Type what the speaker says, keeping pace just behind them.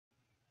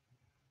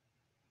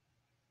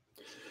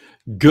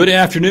Good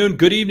afternoon,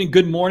 good evening,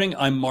 good morning.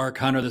 I'm Mark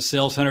Hunter, the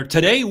Sales Hunter.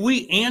 Today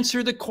we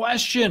answer the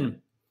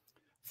question,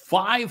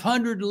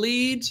 500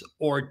 leads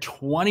or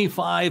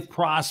 25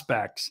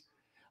 prospects?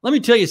 Let me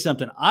tell you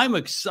something. I'm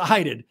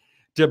excited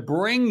to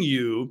bring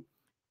you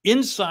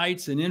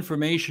insights and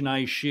information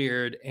I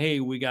shared.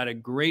 Hey, we got a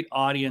great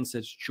audience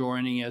that's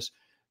joining us.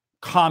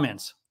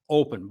 Comments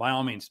open, by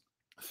all means.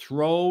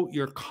 Throw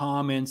your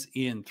comments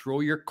in,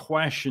 throw your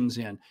questions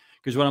in,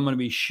 because what I'm going to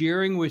be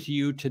sharing with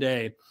you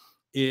today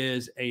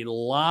is a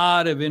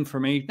lot of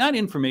information, not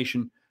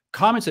information,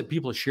 comments that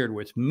people shared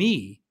with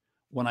me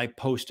when I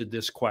posted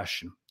this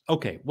question.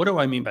 Okay, what do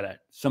I mean by that?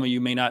 Some of you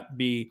may not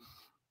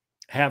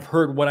have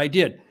heard what I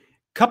did. A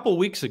couple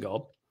weeks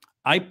ago,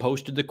 I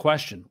posted the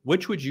question,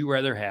 which would you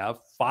rather have,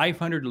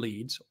 500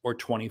 leads or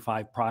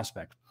 25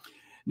 prospects?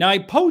 Now, I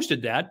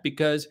posted that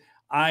because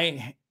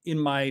in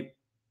my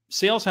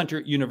Sales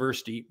Hunter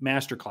University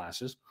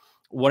masterclasses,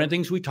 one of the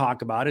things we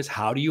talk about is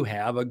how do you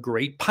have a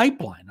great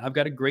pipeline? I've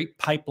got a great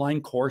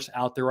pipeline course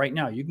out there right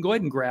now. You can go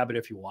ahead and grab it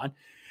if you want.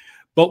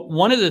 But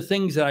one of the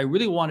things that I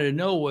really wanted to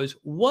know was,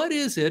 what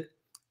is it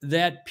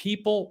that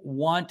people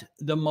want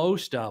the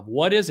most of?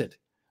 What is it?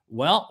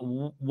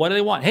 Well, what do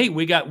they want? Hey,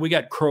 we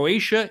got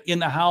Croatia in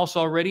the house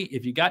already.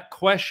 If you got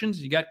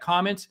questions, you got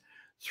comments,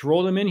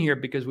 throw them in here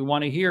because we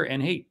want to hear.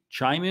 And hey,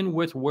 chime in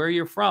with where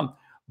you're from.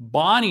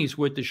 Bonnie's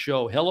with the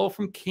show. Hello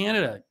from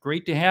Canada.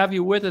 Great to have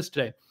you with us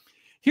today.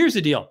 Here's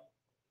the deal.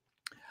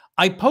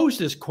 I posed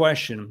this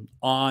question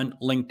on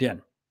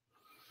LinkedIn,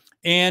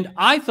 and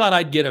I thought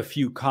I'd get a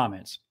few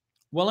comments.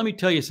 Well, let me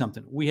tell you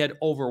something. We had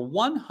over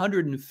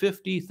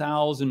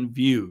 150,000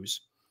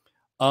 views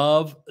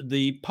of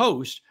the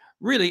post,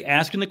 really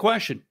asking the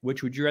question,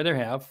 which would you rather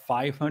have,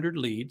 500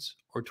 leads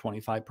or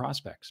 25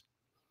 prospects?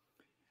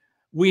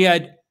 We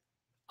had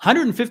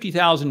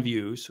 150,000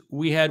 views.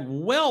 We had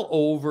well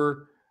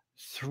over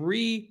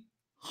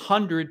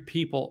 300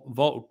 people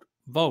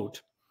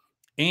vote.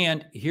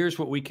 And here's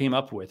what we came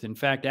up with. In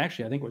fact,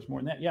 actually, I think it was more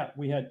than that. Yeah,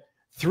 we had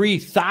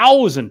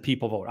 3,000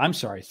 people vote. I'm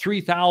sorry,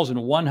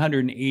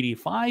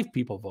 3,185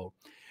 people vote.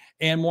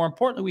 And more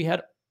importantly, we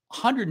had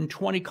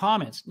 120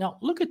 comments. Now,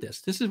 look at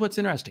this. This is what's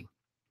interesting.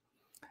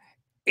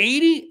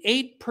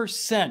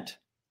 88%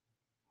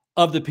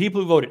 of the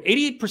people who voted,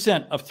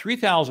 88% of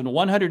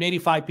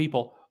 3,185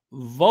 people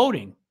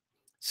voting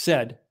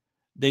said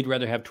they'd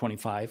rather have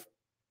 25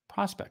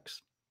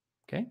 prospects,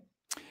 okay,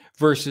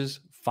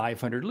 versus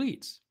 500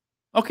 leads.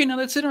 Okay, now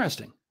that's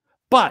interesting.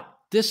 But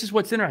this is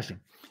what's interesting.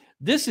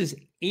 This is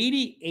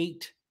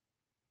 88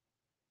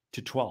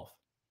 to 12.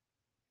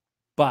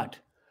 But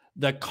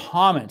the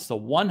comments, the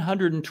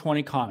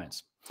 120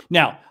 comments.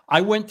 Now,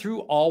 I went through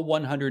all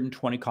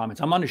 120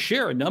 comments. I'm going to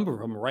share a number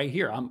of them right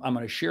here. I'm going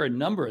to share a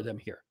number of them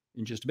here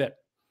in just a bit.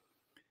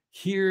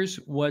 Here's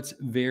what's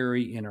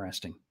very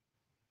interesting.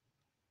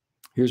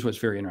 Here's what's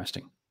very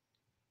interesting.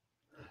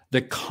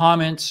 The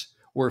comments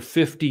were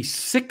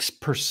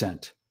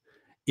 56%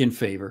 in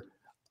favor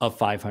of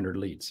 500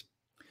 leads.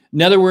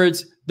 In other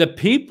words, the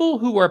people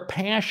who are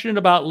passionate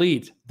about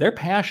leads, they're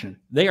passionate.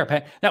 They are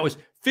passionate. That was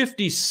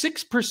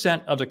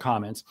 56% of the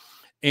comments,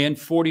 and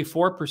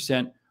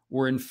 44%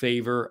 were in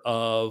favor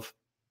of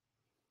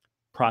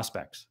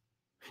prospects.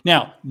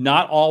 Now,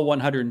 not all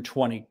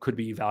 120 could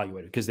be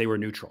evaluated because they were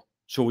neutral.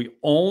 So we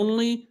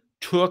only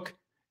took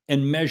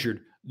and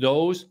measured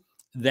those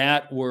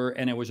that were,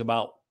 and it was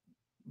about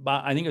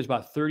I think it was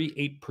about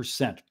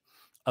 38%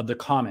 of the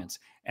comments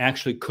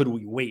actually could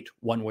we weight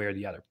one way or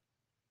the other.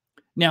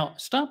 Now,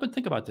 stop and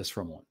think about this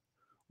for a moment.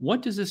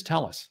 What does this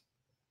tell us?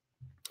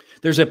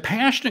 There's a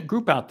passionate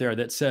group out there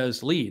that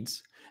says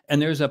leads,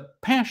 and there's a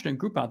passionate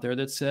group out there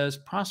that says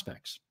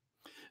prospects.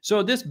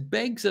 So this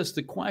begs us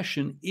the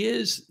question,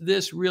 is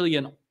this really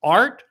an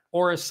art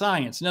or a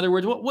science? In other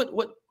words,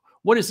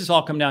 what does this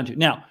all come down to?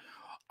 Now,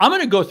 I'm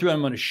going to go through and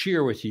I'm going to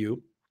share with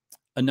you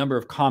a number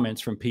of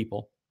comments from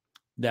people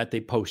that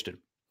they posted.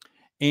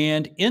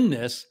 And in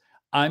this,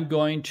 I'm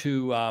going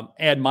to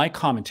add my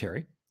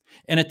commentary.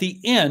 And at the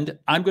end,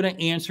 I'm going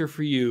to answer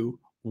for you,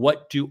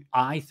 what do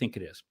I think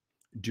it is?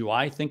 Do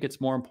I think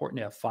it's more important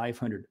to have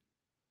 500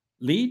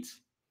 leads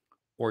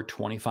or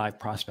 25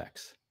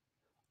 prospects?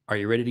 Are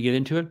you ready to get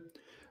into it?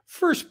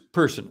 First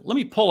person, let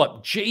me pull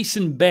up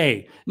Jason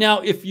Bay.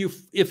 Now, if you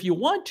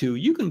want to,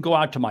 you can go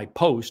out to my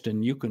post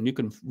and you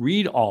can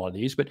read all of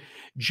these. But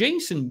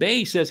Jason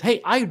Bay says,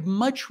 hey, I'd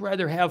much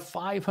rather have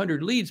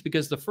 500 leads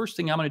because the first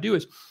thing I'm going to do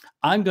is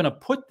I'm going to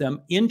put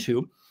them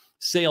into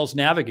Sales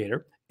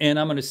Navigator, and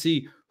I'm going to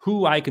see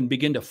who I can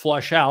begin to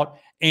flush out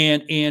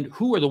and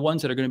who are the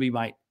ones that are going to be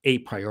my A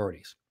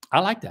priorities.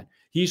 I like that.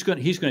 He's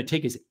going to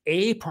take his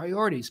A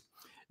priorities.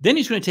 Then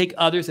he's going to take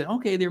others that,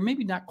 okay, they're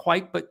maybe not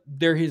quite, but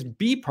they're his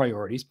B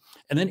priorities.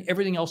 And then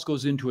everything else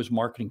goes into his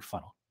marketing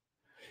funnel.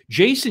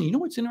 Jason, you know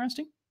what's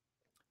interesting?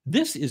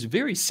 This is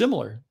very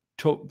similar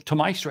to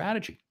my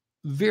strategy.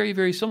 Very,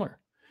 very similar.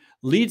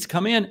 Leads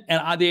come in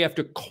and they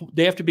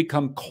have to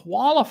become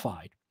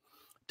qualified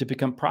to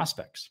become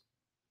prospects.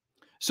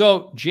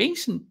 So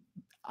Jason,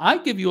 I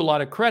give you a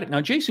lot of credit.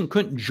 Now, Jason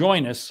couldn't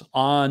join us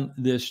on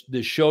this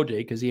show day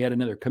because he had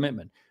another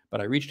commitment, but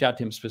I reached out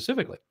to him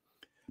specifically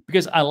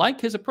because I like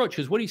his approach.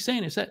 Because what he's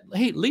saying is that,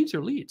 hey, leads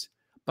are leads,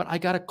 but I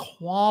got to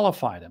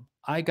qualify them.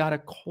 I got to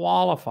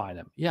qualify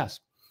them. Yes.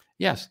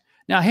 Yes.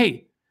 Now,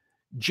 hey,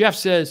 Jeff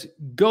says,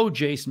 go,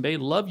 Jason Bay.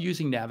 Love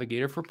using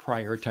Navigator for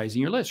prioritizing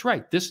your list.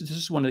 Right. This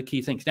is one of the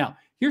key things. Now,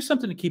 here's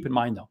something to keep in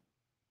mind, though.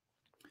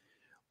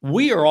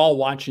 We are all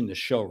watching the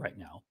show right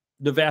now,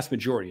 the vast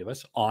majority of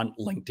us on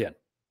LinkedIn.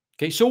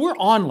 Okay, so we're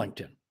on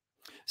LinkedIn.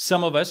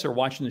 Some of us are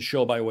watching the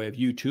show by way of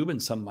YouTube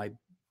and some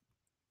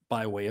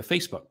by way of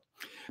Facebook.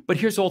 But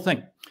here's the whole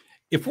thing.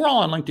 If we're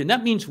all on LinkedIn,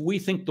 that means we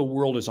think the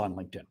world is on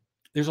LinkedIn.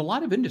 There's a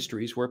lot of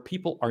industries where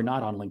people are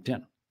not on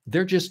LinkedIn.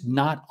 They're just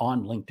not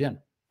on LinkedIn.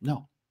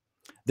 No,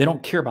 they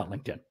don't care about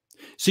LinkedIn.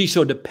 See,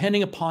 so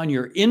depending upon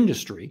your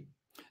industry,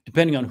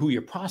 depending on who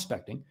you're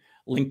prospecting,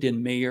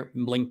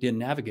 LinkedIn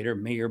Navigator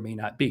may or may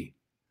not be.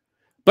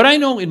 But I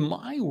know in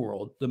my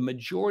world, the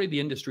majority of the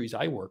industries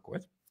I work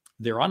with,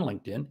 they're on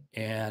LinkedIn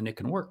and it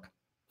can work.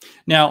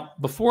 Now,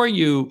 before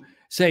you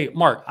say,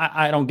 Mark,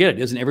 I don't get it.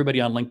 Isn't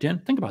everybody on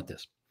LinkedIn? Think about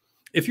this.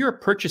 If you're a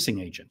purchasing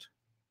agent,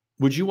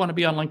 would you want to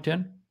be on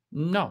LinkedIn?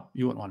 No,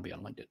 you wouldn't want to be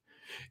on LinkedIn.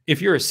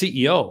 If you're a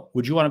CEO,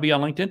 would you want to be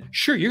on LinkedIn?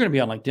 Sure, you're going to be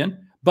on LinkedIn,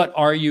 but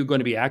are you going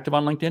to be active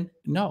on LinkedIn?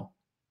 No.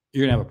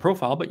 You're going to have a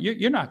profile, but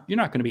you're not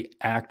going to be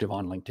active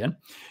on LinkedIn.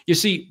 You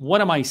see, what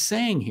am I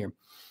saying here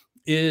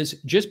is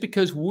just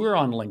because we're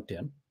on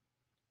LinkedIn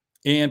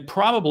and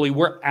probably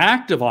we're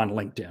active on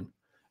LinkedIn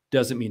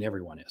doesn't mean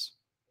everyone is.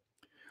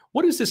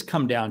 What does this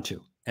come down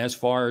to as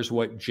far as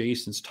what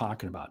Jason's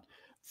talking about?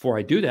 Before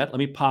I do that, let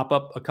me pop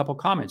up a couple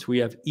comments. We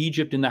have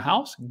Egypt in the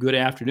house. Good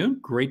afternoon.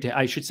 Great to,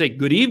 I should say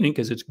good evening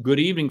because it's good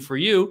evening for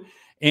you.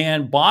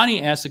 And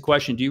Bonnie asked the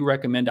question, do you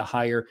recommend to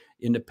hire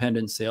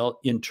internal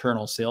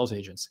sales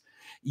agents?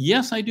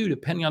 Yes, I do,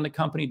 depending on the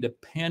company,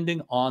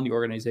 depending on the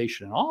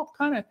organization. And I'll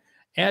kind of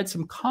add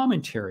some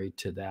commentary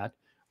to that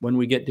when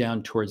we get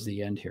down towards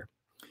the end here.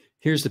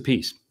 Here's the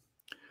piece.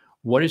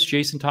 What is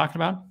Jason talking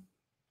about?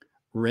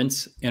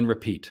 Rinse and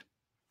repeat.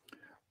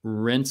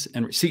 Rinse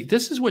and see,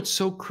 this is what's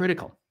so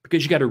critical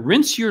because you got to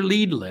rinse your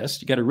lead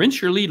list. You got to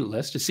rinse your lead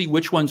list to see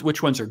which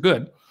ones are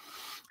good.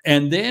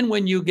 And then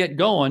when you get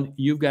going,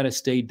 you've got to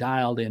stay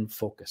dialed in,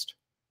 focused.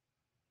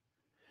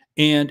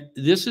 And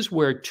this is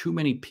where too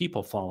many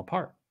people fall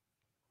apart.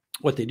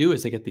 What they do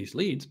is they get these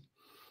leads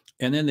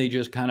and then they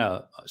just kind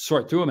of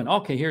sort through them and,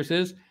 okay, here's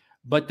this,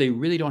 but they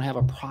really don't have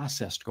a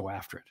process to go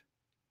after it.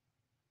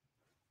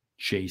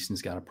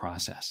 Jason's got a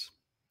process.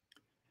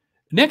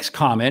 Next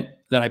comment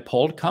that I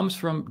pulled comes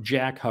from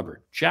Jack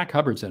Hubbard. Jack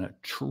Hubbard's a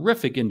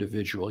terrific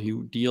individual. He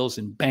deals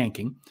in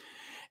banking,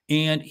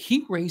 and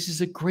he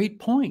raises a great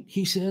point.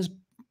 He says,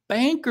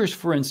 bankers,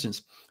 for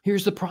instance,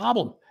 here's the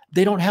problem.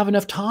 They don't have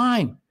enough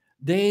time.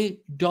 They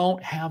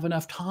don't have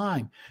enough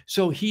time.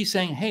 So he's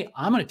saying, hey,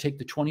 I'm going to take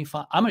the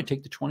 25. I'm going to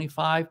take the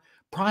 25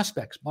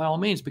 prospects by all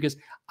means, because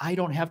I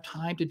don't have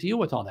time to deal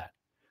with all that.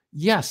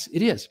 Yes,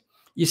 it is.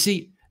 You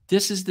see,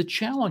 this is the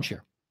challenge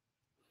here.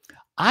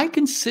 I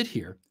can sit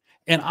here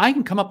and I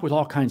can come up with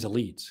all kinds of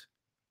leads,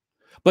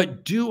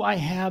 but do I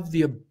have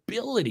the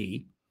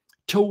ability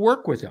to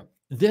work with them?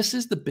 This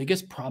is the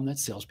biggest problem that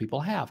salespeople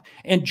have.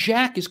 And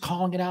Jack is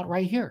calling it out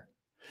right here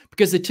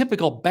because the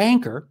typical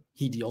banker,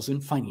 he deals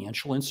in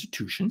financial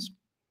institutions.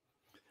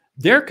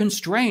 They're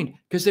constrained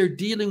because they're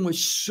dealing with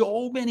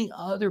so many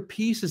other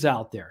pieces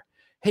out there.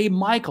 Hey,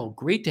 Michael,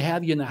 great to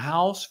have you in the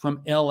house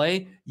from LA.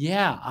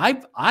 Yeah,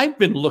 I've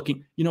been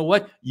looking, you know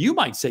what? You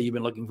might say you've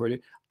been looking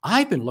forward to.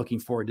 I've been looking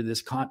forward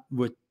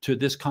to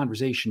this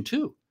conversation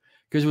too,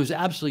 because it was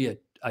absolutely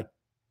a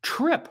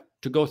trip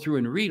to go through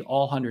and read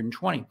all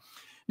 120.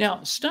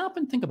 Now, stop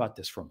and think about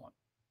this for a moment.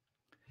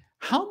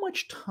 How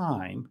much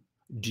time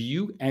do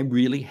you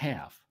really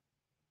have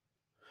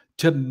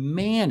to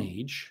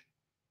manage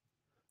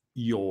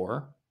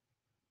your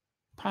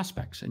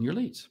prospects and your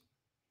leads?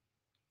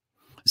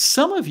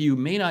 Some of you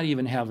may not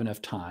even have enough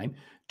time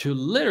to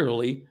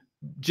literally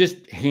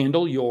just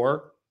handle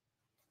your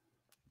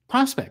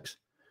prospects,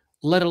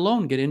 let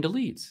alone get into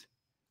leads.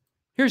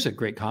 Here's a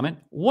great comment.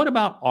 What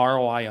about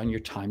ROI on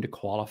your time to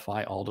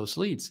qualify all those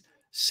leads?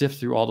 Sift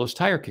through all those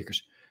tire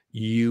kickers.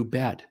 You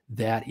bet.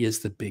 That is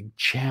the big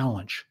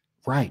challenge,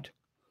 right?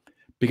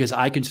 Because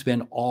I can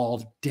spend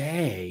all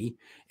day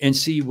and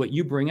see what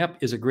you bring up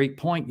is a great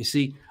point. You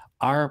see,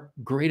 our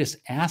greatest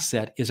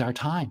asset is our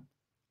time.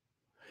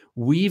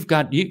 We've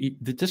got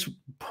this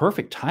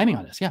perfect timing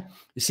on this. Yeah.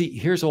 You see,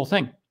 here's the whole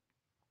thing.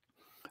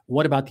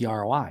 What about the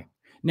ROI?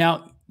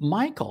 Now,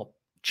 Michael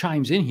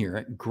chimes in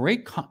here.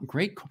 Great.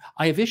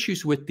 I have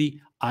issues with the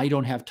I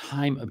don't have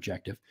time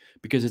objective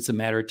because it's a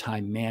matter of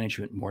time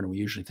management more than we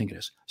usually think it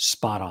is.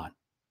 Spot on.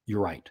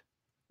 You're right.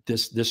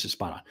 This is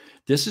spot on.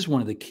 This is one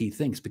of the key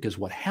things because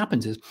what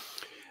happens is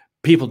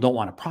people don't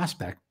want to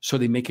prospect, so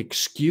they make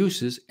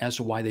excuses as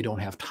to why they don't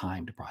have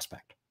time to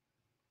prospect.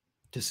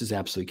 This is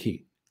absolutely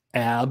key.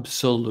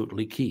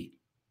 Absolutely key.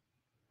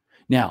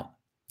 Now,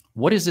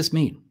 what does this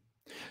mean?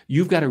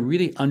 You've got to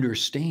really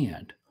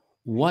understand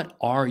what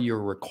are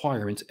your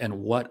requirements and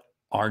what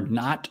are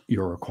not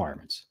your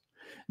requirements.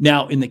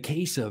 Now, in the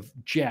case of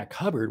Jack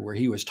Hubbard, where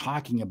he was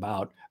talking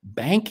about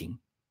banking,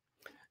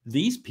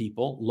 these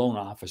people, loan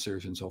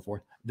officers and so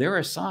forth, they're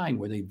assigned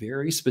with a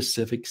very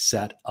specific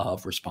set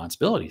of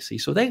responsibilities. See,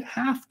 so they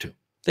have to.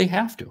 They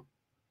have to.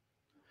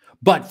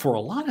 But for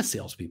a lot of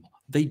salespeople,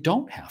 they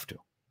don't have to.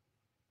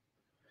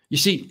 You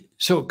see,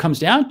 so it comes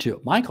down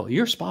to, Michael,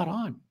 you're spot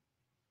on.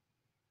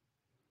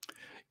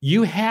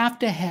 You have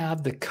to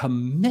have the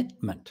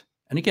commitment.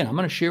 And again, I'm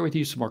going to share with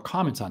you some more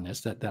comments on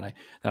this that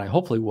I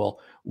hopefully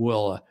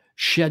will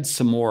shed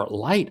some more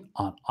light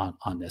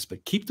on this.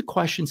 But keep the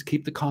questions,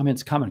 keep the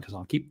comments coming, because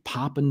I'll keep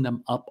popping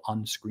them up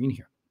on the screen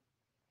here.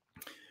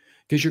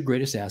 Because your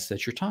greatest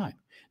asset's your time.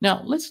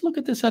 Now, let's look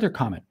at this other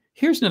comment.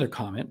 Here's another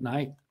comment, and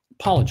I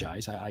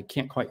apologize. I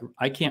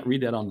can't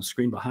read that on the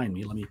screen behind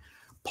me. Let me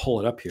pull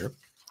it up here.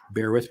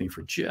 Bear with me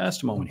for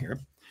just a moment here.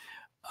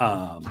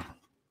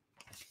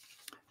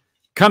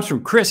 Comes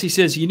from Chris. He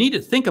says, you need to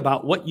think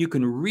about what you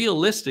can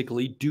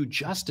realistically do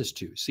justice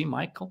to. See,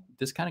 Michael,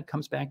 this kind of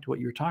comes back to what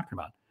you were talking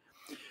about.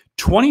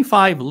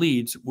 25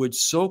 leads would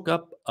soak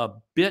up a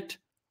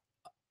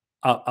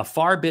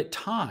far bit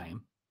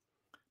time,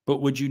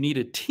 but would you need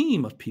a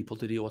team of people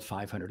to deal with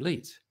 500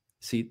 leads?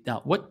 See,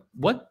 now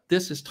what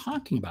this is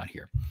talking about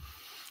here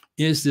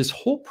is this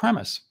whole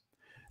premise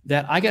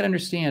that I got to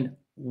understand,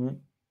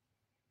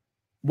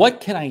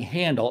 what can I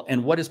handle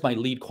and what is my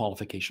lead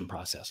qualification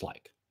process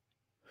like?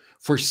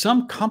 For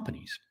some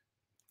companies,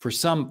 for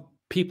some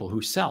people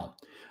who sell,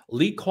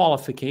 lead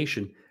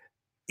qualification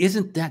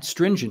isn't that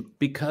stringent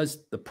because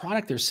the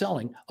product they're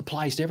selling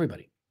applies to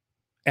everybody.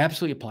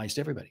 Absolutely applies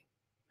to everybody.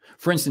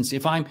 For instance,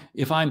 if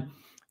I'm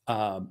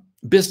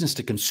business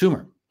to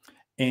consumer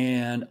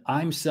and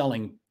I'm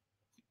selling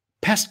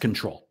pest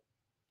control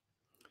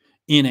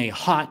in a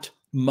hot,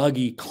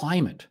 muggy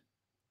climate,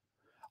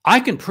 I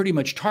can pretty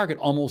much target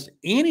almost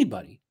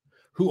anybody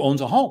who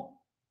owns a home,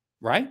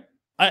 right?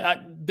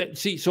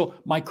 See, so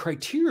my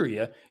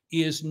criteria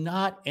is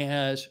not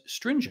as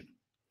stringent.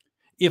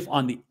 If,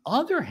 on the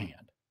other hand,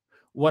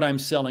 what I'm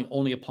selling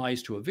only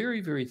applies to a very,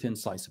 very thin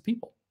slice of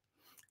people,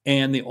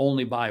 and they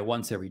only buy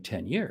once every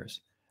 10 years,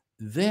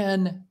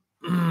 then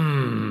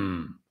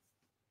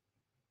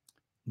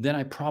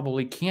I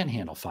probably can't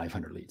handle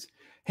 500 leads.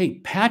 Hey,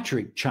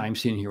 Patrick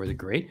chimes in here with a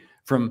great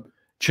from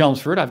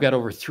Chelmsford. I've got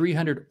over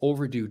 300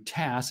 overdue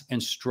tasks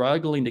and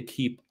struggling to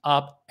keep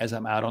up as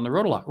I'm out on the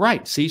road a lot.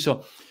 Right. See,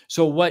 so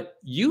what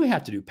you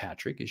have to do,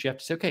 Patrick, is you have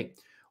to say, okay,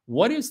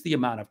 what is the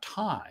amount of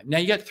time? Now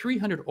you got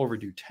 300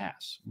 overdue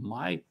tasks.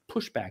 My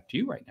pushback to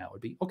you right now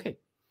would be, okay,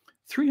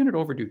 300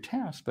 overdue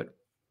tasks, but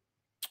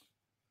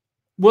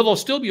will they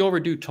still be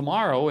overdue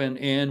tomorrow?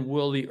 And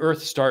will the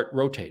earth start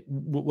rotate?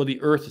 Will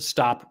the earth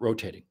stop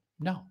rotating?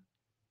 No.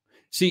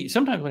 See,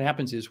 sometimes what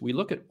happens is we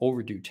look at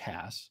overdue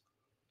tasks,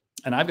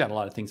 and I've got a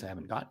lot of things I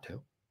haven't gotten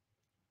to,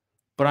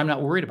 but I'm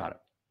not worried about it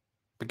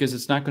because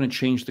it's not going to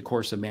change the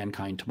course of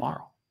mankind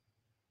tomorrow.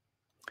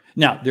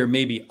 Now, there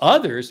may be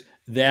others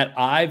that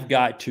I've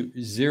got to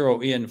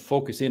zero in,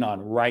 focus in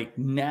on right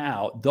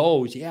now.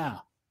 Those, yeah.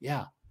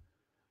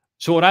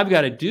 So what I've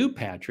got to do,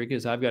 Patrick,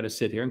 is I've got to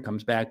sit here, and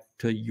comes back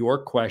to your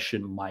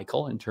question,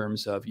 Michael, in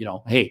terms of,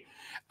 hey,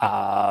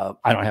 I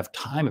don't have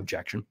time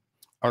objection.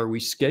 Are we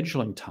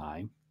scheduling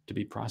time to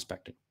be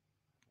prospecting?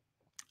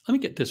 Let me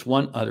get this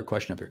one other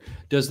question up here.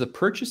 Does the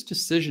purchase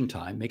decision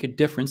time make a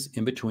difference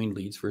in between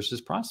leads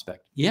versus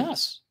prospect?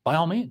 Yes, by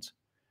all means.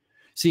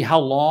 See, how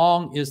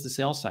long is the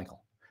sales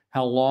cycle?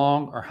 How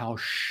long or how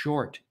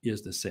short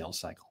is the sales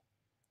cycle?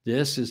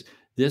 This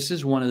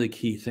is one of the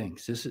key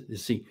things.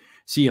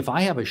 See, if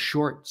I have a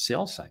short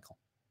sales cycle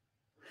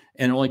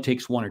and it only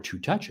takes 1 or 2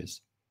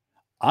 touches,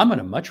 I'm going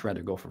to much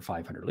rather go for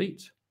 500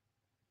 leads.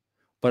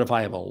 But if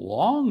I have a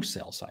long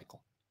sales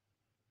cycle,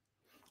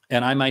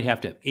 and I might have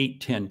to have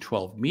 8, 10,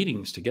 12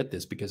 meetings to get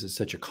this because it's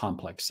such a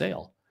complex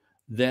sale,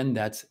 then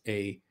that's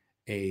a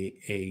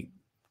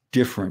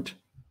different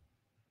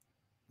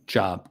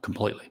job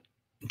completely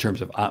in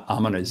terms of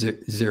I'm going to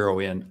zero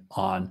in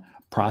on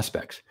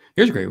prospects.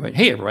 Here's a great one.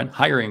 Hey, everyone,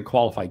 hiring a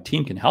qualified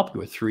team can help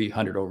you with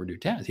 300 overdue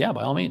tasks. Yeah,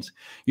 by all means.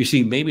 You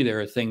see, maybe there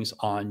are things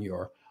on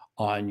your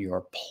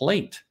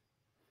plate,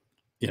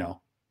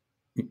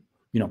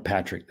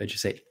 Patrick, that you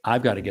say,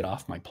 I've got to get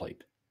off my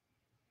plate.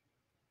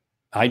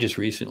 I just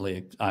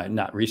recently,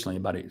 not recently,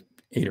 about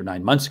 8 or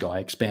 9 months ago, I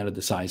expanded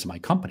the size of my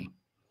company,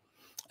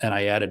 and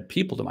I added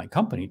people to my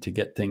company to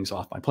get things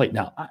off my plate.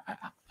 Now,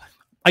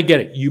 I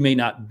get it. You may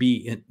not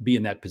be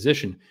in that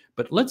position,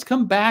 but let's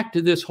come back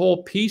to this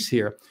whole piece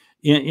here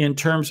in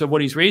terms of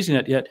what he's raising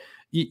it. Yet,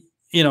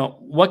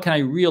 what can I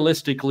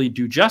realistically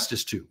do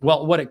justice to?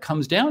 Well, what it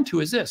comes down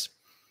to is this: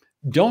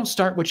 don't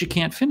start what you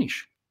can't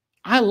finish.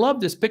 I love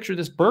this picture of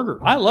this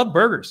burger. I love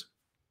burgers.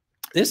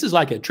 This is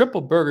like a triple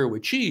burger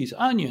with cheese,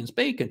 onions,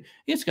 bacon.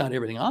 It's got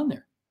everything on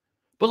there.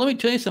 But let me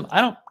tell you something.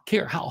 I don't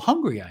care how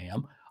hungry I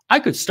am. I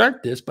could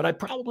start this, but I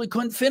probably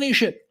couldn't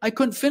finish it. I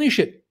couldn't finish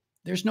it.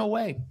 There's no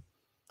way.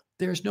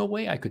 There's no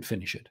way I could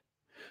finish it.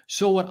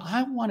 So what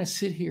I want to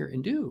sit here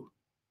and do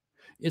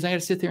is I got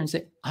to sit there and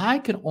say, I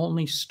can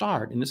only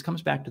start, and this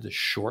comes back to the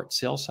short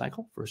sales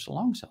cycle versus a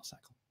long sales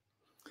cycle.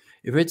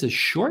 If it's a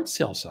short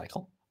sales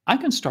cycle, I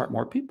can start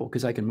more people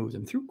because I can move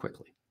them through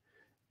quickly.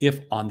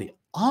 If, on the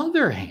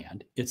other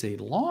hand, it's a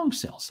long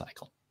sales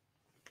cycle,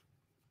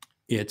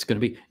 it's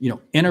going to be,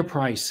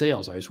 enterprise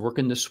sales. I was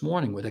working this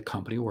morning with a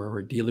company where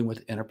we're dealing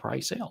with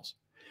enterprise sales.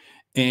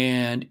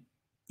 And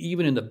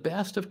even in the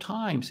best of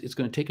times, it's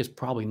going to take us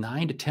probably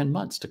 9 to 10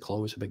 months to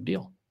close a big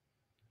deal.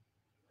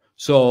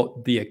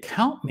 So the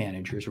account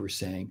managers were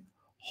saying,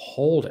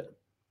 hold it.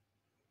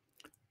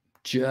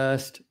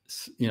 Just,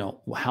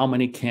 how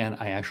many can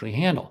I actually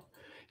handle?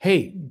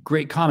 Hey,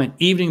 great comment.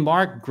 Evening,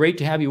 Mark. Great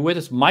to have you with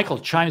us. Michael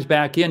chimes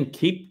back in.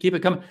 Keep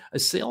it coming. A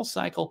sales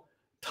cycle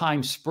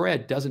time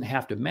spread doesn't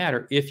have to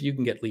matter if you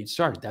can get leads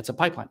started. That's a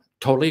pipeline.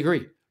 Totally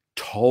agree.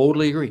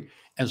 Totally agree.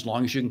 As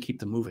long as you can keep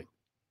them moving.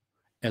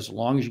 As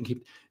long as you can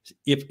keep,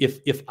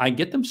 if I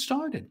get them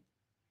started,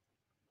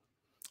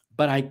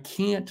 but I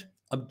can't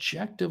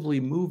objectively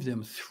move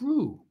them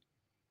through,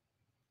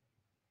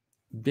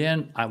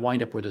 then I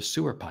wind up with a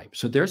sewer pipe.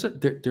 So there's a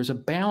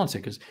balance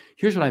there, because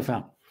here's what I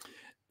found.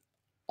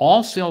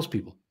 All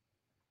salespeople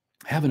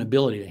have an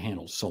ability to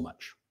handle so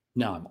much.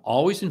 Now, I'm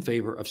always in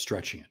favor of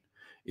stretching it.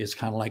 It's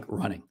kind of like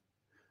running.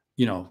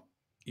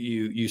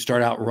 You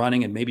start out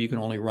running and maybe you can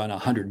only run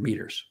 100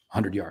 meters,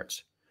 100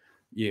 yards.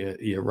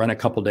 You run a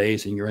couple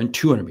days and you're in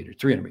 200 meters,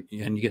 300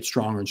 meters, and you get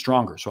stronger and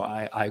stronger. So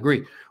I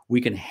agree.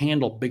 We can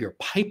handle bigger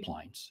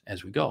pipelines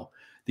as we go.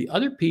 The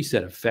other piece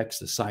that affects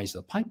the size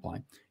of the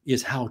pipeline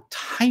is how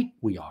tight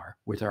we are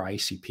with our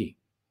ICP.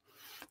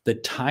 The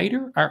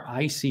tighter our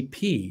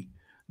ICP,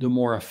 the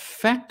more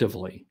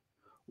effectively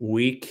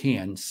we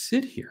can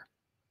sit here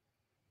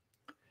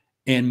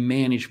and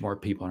manage more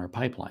people in our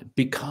pipeline,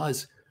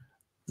 because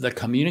the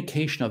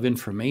communication of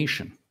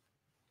information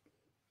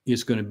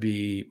is going to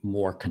be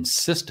more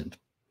consistent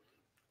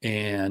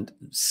and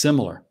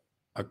similar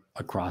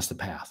across the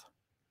path.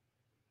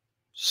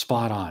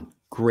 Spot on.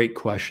 Great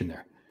question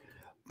there.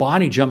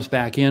 Bonnie jumps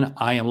back in.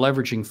 I am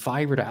leveraging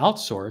Fiverr to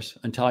outsource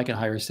until I can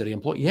hire a steady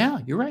employee. Yeah,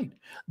 you're right.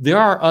 There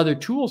are other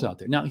tools out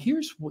there. Now,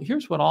 here's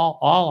what I'll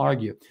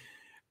argue.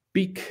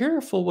 Be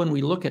careful when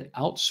we look at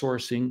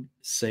outsourcing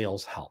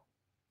sales help,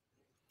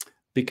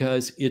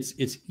 because it's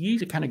easy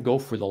to kind of go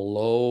for the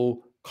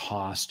low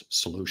cost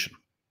solution.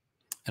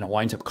 And it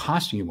winds up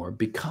costing you more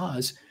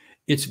because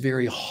it's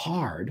very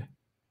hard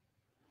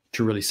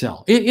to really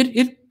sell.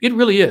 It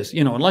really is,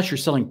 unless you're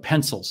selling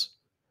pencils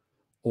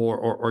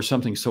or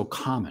something so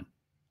common,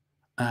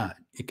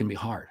 it can be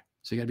hard.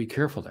 So you got to be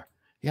careful there.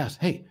 Yes.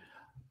 Hey,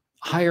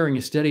 hiring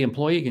a steady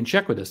employee, you can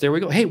check with us. There we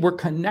go. Hey, we're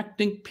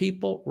connecting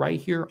people right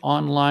here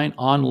online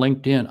on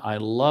LinkedIn. I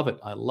love it.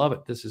 I love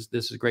it. This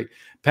is great.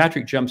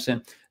 Patrick jumps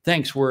in.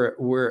 Thanks.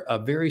 We're a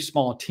very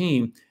small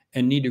team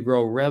and need to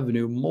grow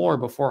revenue more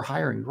before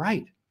hiring.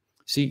 Right.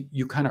 See,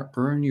 you kind of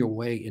earn your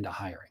way into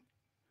hiring.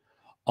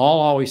 I'll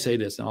always say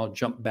this, and I'll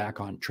jump back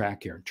on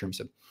track here in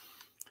terms of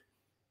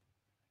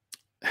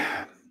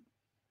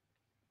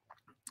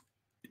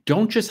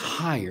don't just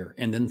hire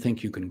and then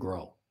think you can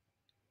grow,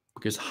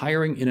 because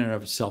hiring in and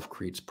of itself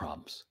creates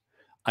problems.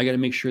 I got to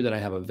make sure that I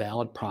have a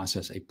valid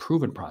process, a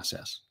proven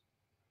process,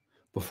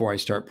 before I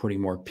start putting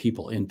more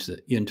people into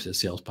the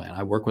sales plan.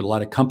 I work with a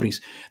lot of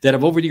companies that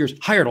have over the years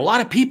hired a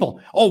lot of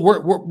people. Oh, we're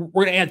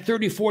going to add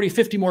 30, 40,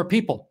 50 more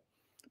people,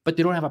 but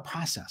they don't have a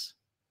process.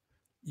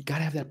 You got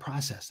to have that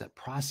process. That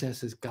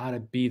process has got to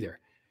be there.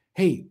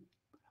 Hey,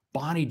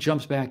 Bonnie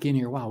jumps back in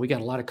here. Wow, we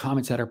got a lot of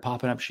comments that are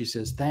popping up. She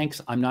says,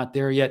 thanks, I'm not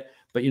there yet,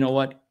 but you know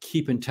what?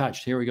 Keep in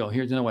touch. Here we go.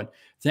 Here's another one.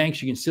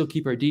 Thanks. You can still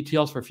keep our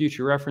details for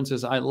future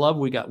references. I love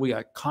we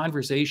got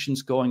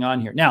conversations going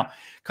on here. Now,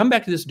 come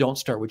back to this don't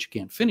start what you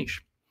can't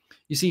finish.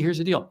 You see, here's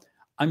the deal.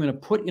 I'm going to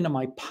put into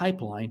my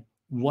pipeline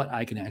what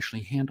I can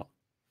actually handle.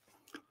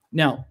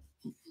 Now,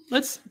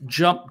 let's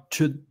jump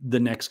to the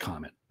next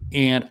comment.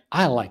 And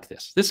I like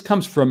this. This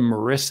comes from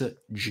Marissa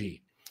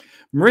G.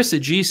 Marissa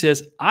G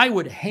says, I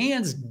would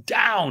hands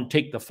down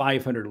take the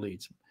 500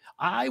 leads.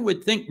 I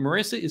would think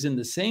Marissa is in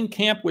the same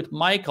camp with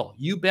Michael.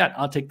 You bet.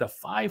 I'll take the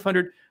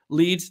 500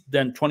 leads,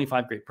 then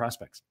 25 great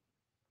prospects.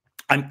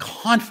 I'm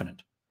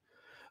confident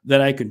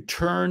that I can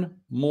turn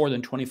more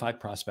than 25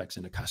 prospects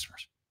into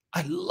customers.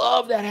 I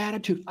love that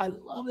attitude. I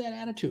love that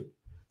attitude.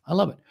 I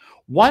love it.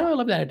 Why do I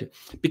love that attitude?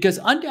 Because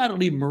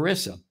undoubtedly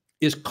Marissa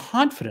is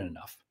confident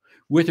enough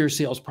with her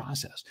sales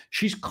process.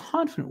 She's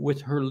confident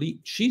with her lead.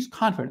 She's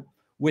confident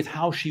with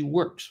how she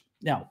works.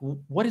 Now,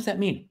 what does that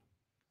mean?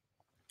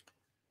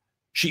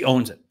 She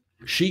owns it.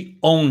 She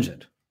owns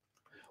it.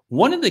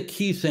 One of the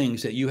key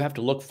things that you have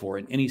to look for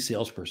in any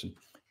salesperson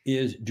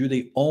is, do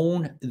they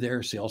own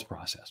their sales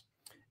process?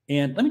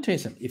 And let me tell you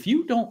something. If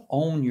you don't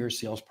own your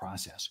sales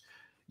process,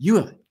 you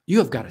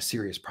have got a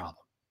serious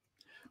problem,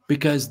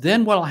 because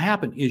then what will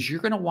happen is you're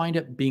going to wind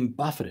up being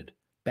buffeted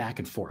back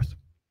and forth.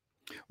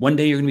 One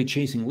day you're going to be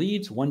chasing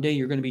leads. One day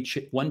you're going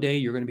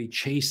to be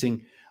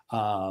chasing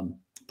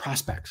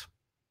prospects.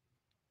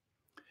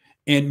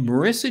 And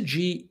Marissa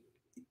G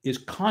is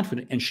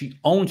confident and she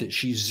owns it.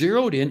 She's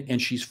zeroed in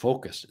and she's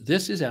focused.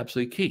 This is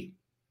absolutely key.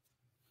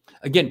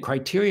 Again,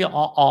 criteria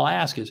I'll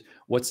ask is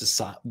what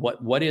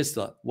is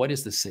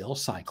the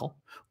sales cycle?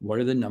 What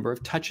are the number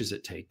of touches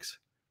it takes?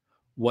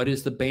 What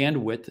is the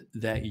bandwidth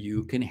that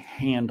you can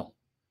handle?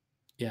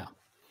 Yeah,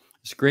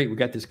 it's great. We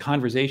got this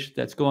conversation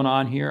that's going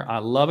on here. I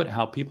love it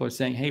how people are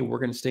saying, hey, we're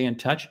going to stay in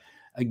touch.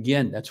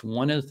 Again, that's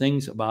one of the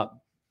things about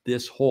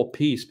this whole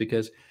piece,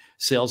 because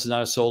sales is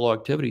not a solo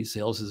activity.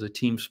 Sales is a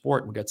team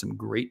sport. We've got some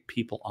great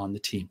people on the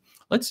team.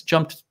 Let's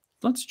jump to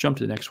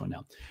the next one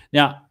now.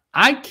 Now,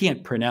 I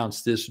can't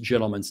pronounce this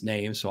gentleman's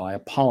name, so I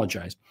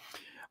apologize.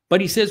 But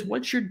he says,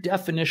 what's your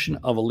definition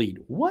of a lead?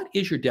 What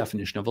is your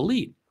definition of a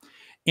lead?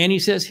 And he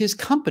says his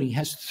company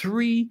has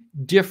 3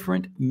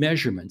 different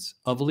measurements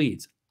of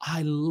leads.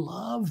 I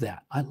love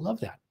that. I love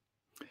that,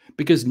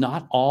 because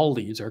not all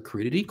leads are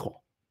created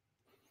equal.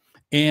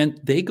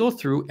 And they go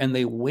through and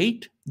they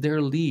weight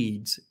their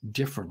leads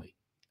differently.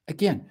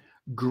 Again,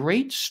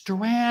 great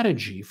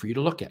strategy for you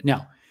to look at.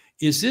 Now,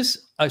 is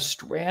this a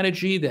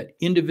strategy that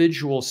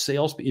individual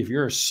sales, if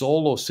you're a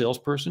solo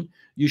salesperson,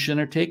 you should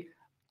undertake?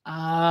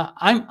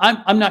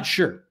 I'm not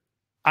sure.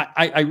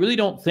 I really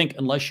don't think,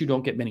 unless you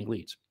don't get many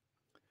leads.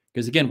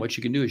 Because again, what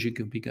you can do is you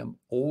can become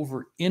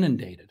over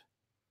inundated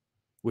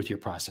with your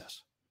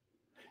process.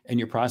 And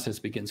your process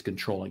begins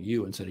controlling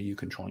you instead of you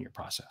controlling your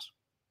process.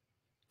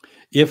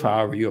 If,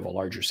 however, you have a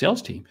larger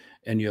sales team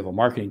and you have a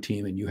marketing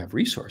team and you have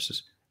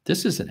resources,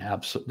 this is an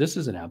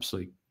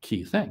absolutely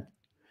key thing.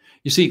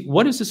 You see,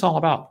 what is this all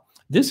about?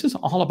 This is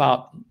all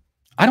about,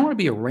 I don't want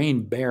to be a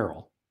rain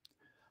barrel.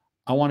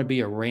 I want to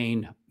be a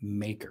rain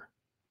maker.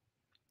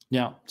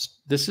 Now,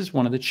 this is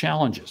one of the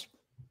challenges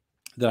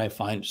that I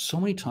find so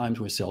many times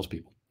with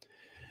salespeople.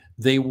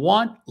 They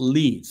want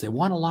leads. They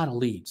want a lot of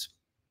leads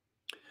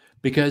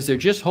because they're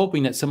just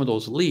hoping that some of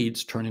those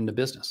leads turn into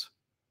business.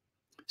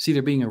 See,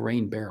 they're being a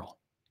rain barrel.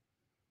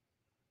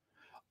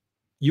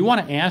 You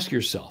want to ask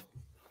yourself,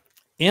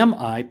 am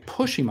I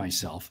pushing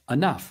myself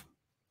enough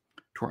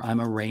to where I'm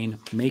a rain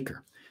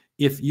maker?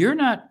 If you're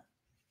not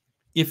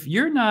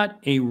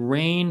a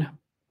rain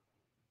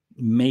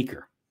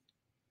maker,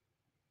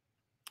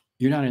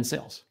 you're not in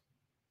sales.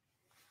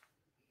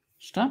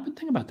 Stop and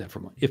think about that for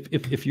a moment.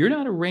 If you're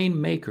not a rain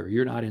maker,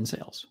 you're not in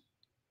sales.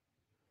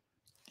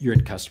 You're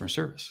in customer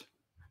service.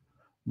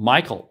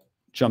 Michael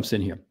jumps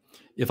in here.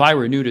 If I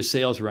were new to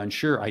sales or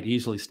unsure, I'd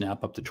easily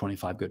snap up to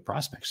 25 good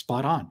prospects.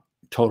 Spot on.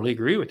 Totally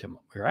agree with him.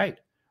 Right.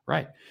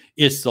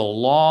 It's the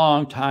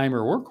long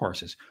timer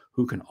workhorses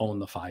who can own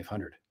the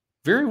 500.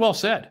 Very well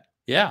said.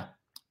 Yeah,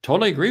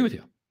 totally agree with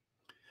you.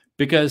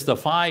 Because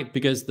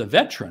the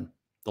veteran,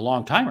 the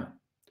long timer,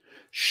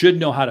 should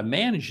know how to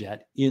manage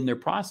that in their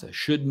process,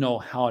 should know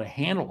how to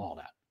handle all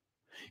that.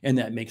 And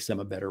that makes them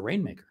a better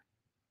rainmaker.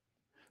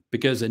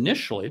 Because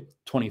initially,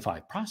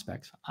 25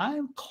 prospects,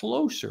 I'm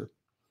closer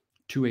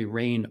to a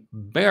rain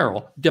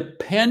barrel,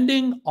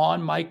 depending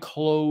on my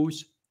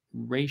close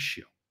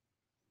ratio.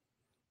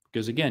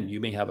 Because again, you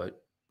may have a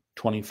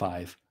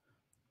 25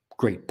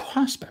 great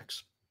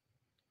prospects,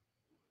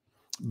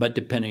 but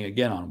depending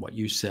again on what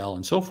you sell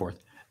and so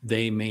forth,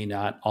 they may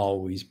not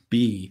always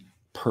be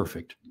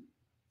perfect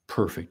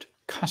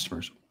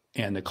customers,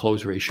 and the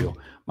close ratio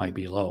might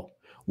be low.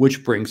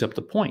 Which brings up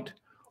the point: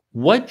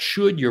 what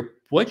should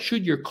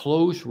your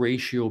close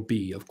ratio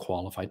be of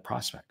qualified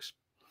prospects?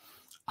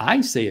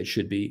 I say it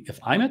should be, if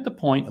I'm at the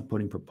point of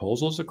putting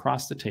proposals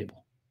across the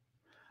table,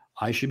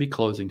 I should be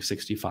closing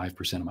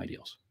 65% of my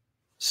deals.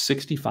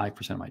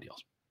 65% of my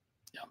deals.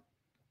 Yeah.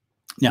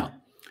 Now,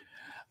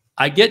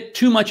 I get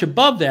too much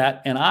above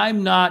that, and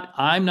I'm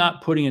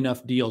not putting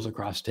enough deals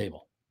across the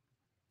table.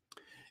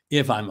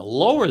 If I'm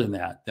lower than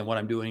that, then what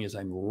I'm doing is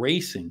I'm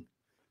racing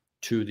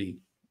to the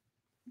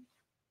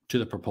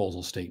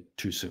proposal state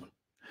too soon.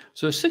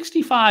 So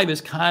 65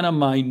 is kind of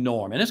my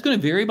norm, and it's going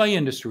to vary by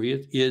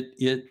industry.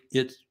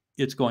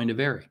 It's going to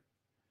vary,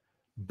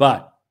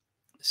 but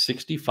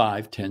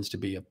 65 tends to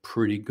be a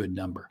pretty good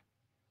number.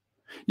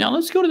 Now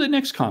let's go to the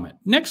next comment.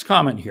 Next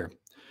comment here,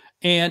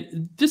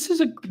 and this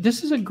is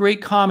a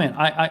great comment.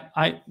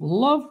 I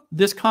love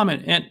this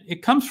comment, and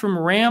it comes from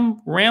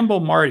Rambo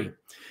Marty.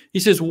 He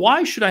says,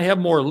 "Why should I have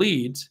more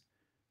leads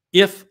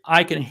if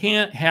I can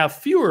have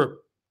fewer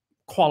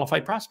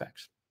qualified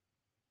prospects?"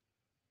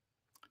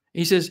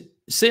 He says,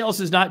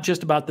 sales is not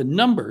just about the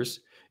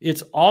numbers.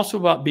 It's also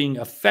about being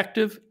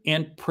effective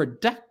and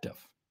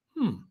productive.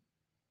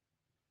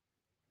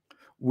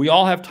 We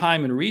all have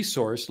time and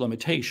resource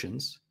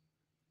limitations.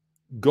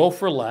 Go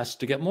for less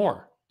to get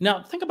more.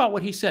 Now, think about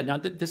what he said. Now,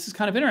 this is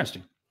kind of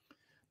interesting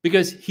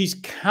because he's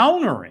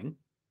countering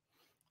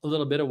a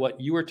little bit of what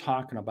you were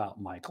talking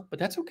about, Michael, but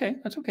that's okay.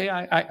 That's okay.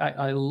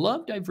 I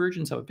love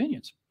divergence of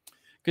opinions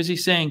because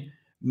he's saying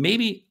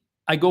maybe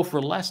I go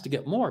for less to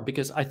get more,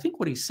 because I think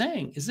what he's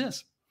saying is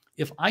this: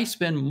 if I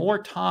spend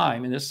more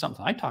time, and this is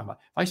something I talk about,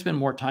 if I spend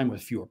more time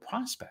with fewer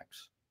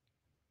prospects,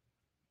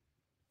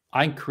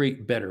 I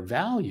create better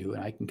value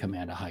and I can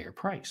command a higher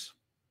price.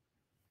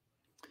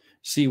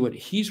 See, what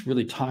he's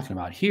really talking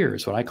about here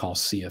is what I call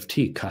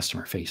CFT,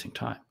 customer facing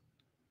time.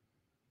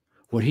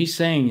 What he's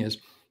saying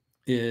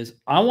is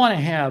I want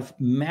to have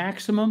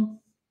maximum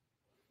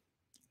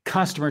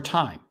customer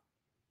time,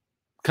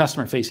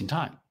 customer facing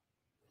time.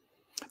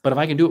 But if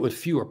I can do it with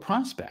fewer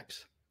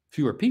prospects,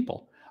 fewer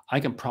people, I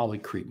can probably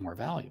create more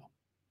value.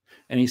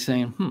 And he's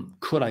saying,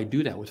 could I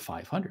do that with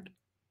 500?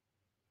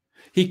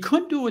 He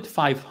couldn't do it with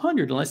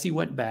 500 unless he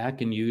went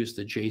back and used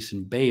the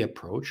Jason Bay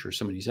approach or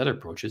some of these other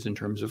approaches in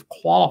terms of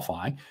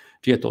qualifying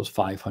to get those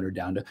 500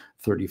 down to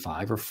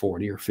 35 or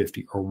 40 or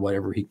 50 or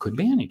whatever he could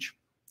manage.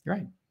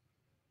 Right.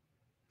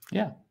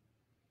 Yeah.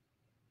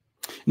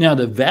 Now,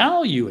 the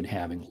value in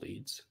having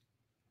leads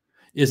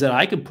is that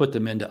I can put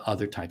them into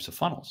other types of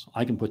funnels.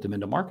 I can put them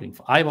into marketing.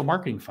 I have a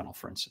marketing funnel,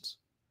 for instance.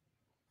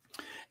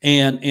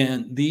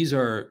 And these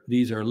are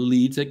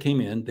leads that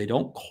came in. They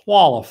don't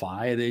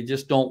qualify. They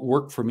just don't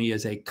work for me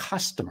as a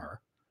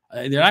customer.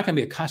 They're not going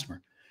to be a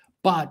customer,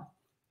 but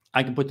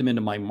I can put them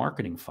into my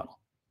marketing funnel.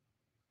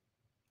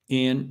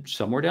 And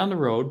somewhere down the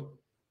road,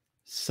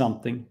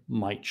 something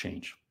might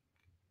change.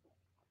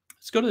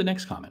 Let's go to the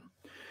next comment.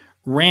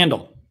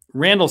 Randall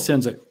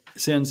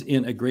sends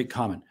in a great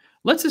comment.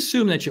 Let's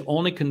assume that you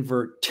only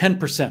convert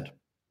 10%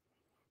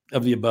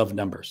 of the above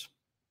numbers.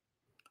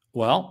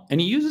 Well, and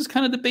he uses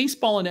kind of the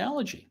baseball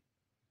analogy.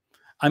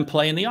 I'm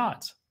playing the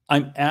odds.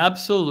 I'm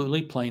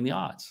absolutely playing the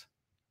odds.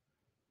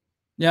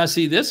 Now,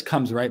 see, this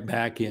comes right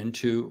back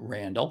into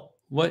Randall,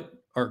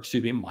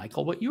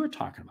 Michael, what you were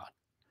talking about.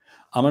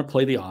 I'm going to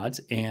play the odds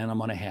and I'm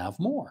going to have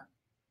more.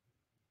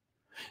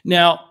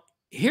 Now,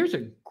 here's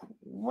a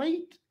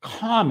great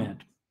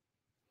comment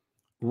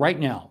right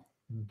now.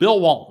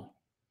 Bill Walton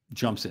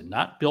jumps in,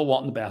 not Bill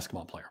Walton, the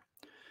basketball player.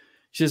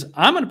 He says,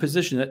 I'm in a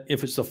position that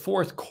if it's the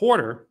fourth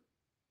quarter,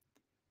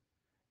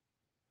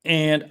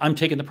 and I'm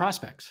taking the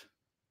prospects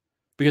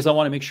because I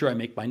want to make sure I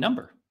make my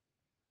number.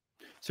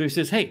 So he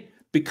says, hey,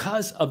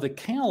 because of the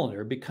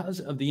calendar, because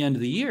of the end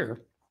of the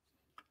year,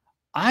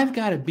 I've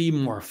got to be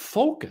more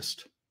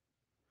focused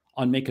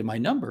on making my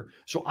number.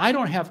 So I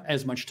don't have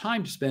as much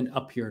time to spend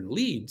up here in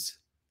leads,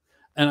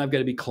 and I've got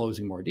to be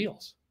closing more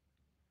deals.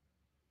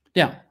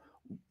 Now,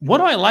 what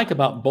do I like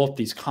about both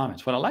these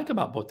comments? What I like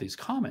about both these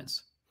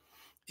comments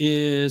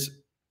is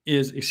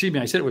excuse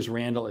me, I said it was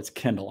Randall, it's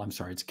Kendall. I'm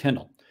sorry, it's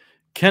Kendall.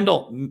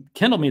 Kendall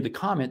made the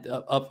comment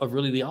of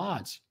really the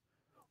odds.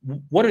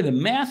 What are the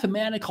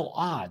mathematical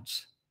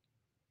odds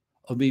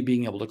of me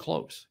being able to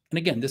close? And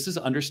again, this is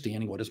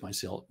understanding what is my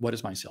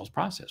sales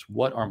process?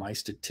 What are my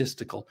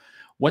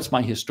what's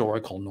my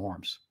historical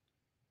norms?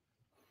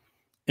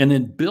 And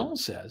then Bill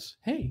says,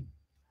 hey,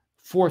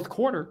 fourth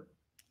quarter,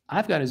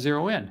 I've got to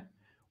zero in.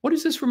 What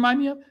does this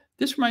remind me of?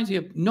 This reminds me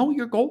of know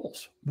your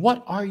goals.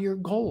 What are your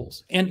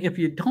goals? And if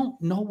you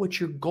don't know what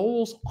your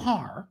goals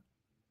are,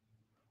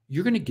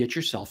 you're going to get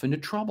yourself into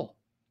trouble.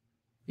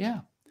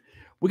 Yeah.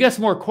 We got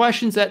some more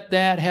questions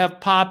that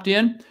have popped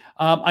in.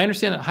 I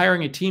understand that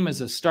hiring a team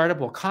as a startup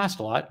will cost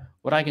a lot.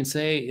 What I can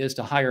say is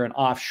to hire an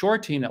offshore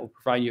team that will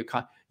provide you a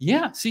cost.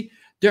 Yeah. See,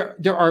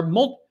 there are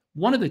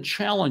one of the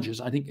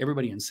challenges I think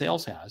everybody in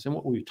sales has, and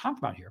what we've talked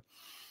about here,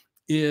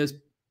 is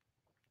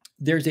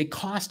there's a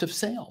cost of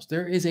sales.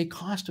 There is a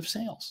cost of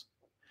sales.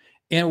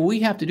 And what we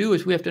have to do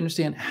is we have to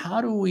understand,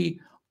 how do we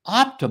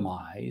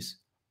optimize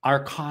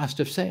our cost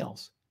of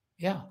sales?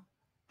 Yeah.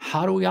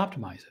 How do we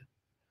optimize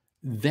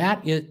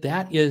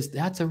it?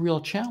 That's a real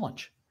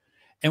challenge.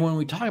 And when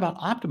we talk about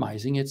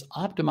optimizing, it's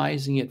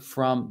optimizing it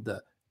from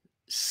the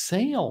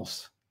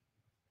sales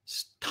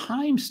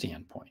time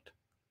standpoint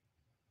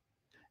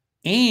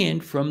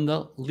and from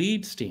the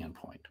lead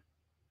standpoint.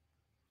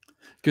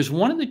 Because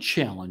one of the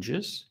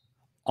challenges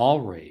I'll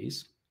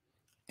raise,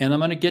 and I'm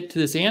going to get to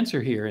this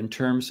answer here in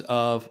terms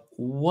of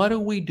what are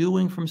we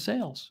doing from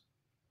sales?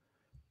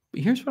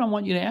 But here's what I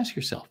want you to ask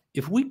yourself.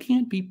 If we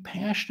can't be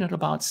passionate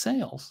about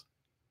sales,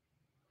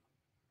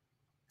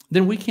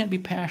 then we can't be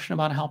passionate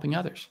about helping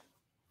others.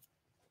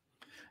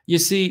 You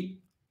see,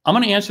 I'm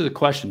going to answer the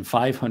question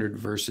 500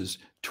 versus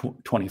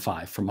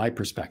 25 from my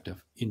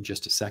perspective in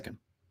just a second.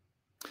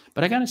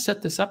 But I got to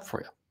set this up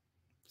for you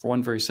for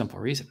one very simple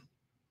reason.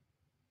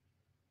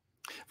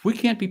 If we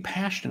can't be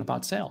passionate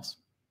about sales,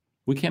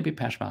 we can't be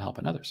passionate about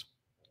helping others.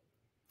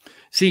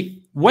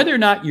 See, whether or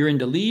not you're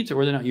into leads or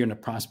whether or not you're into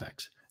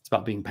prospects, it's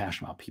about being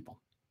passionate about people.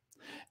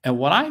 And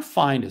what I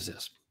find is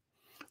this: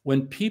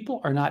 when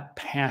people are not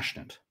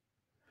passionate,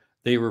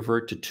 they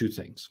revert to two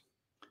things.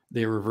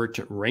 They revert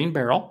to rain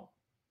barrel,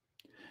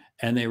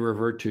 and they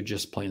revert to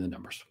just playing the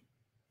numbers.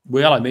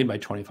 Well, I made my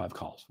 25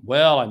 calls.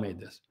 Well, I made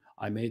this.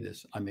 I made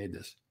this. I made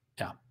this.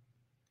 Yeah.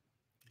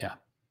 Yeah.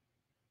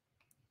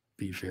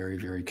 Be very,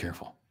 very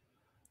careful.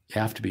 You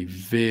have to be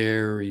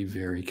very,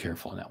 very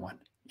careful in that one.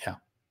 Yeah.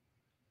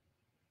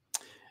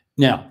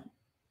 Now,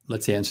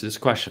 let's answer this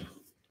question.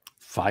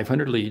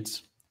 500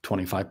 leads,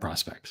 25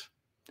 prospects.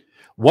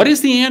 What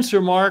is the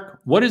answer, Mark?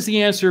 What is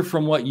the answer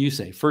from what you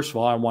say? First of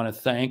all, I want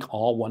to thank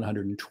all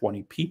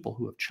 120 people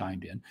who have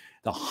chimed in,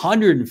 the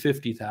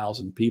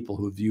 150,000 people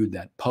who viewed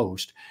that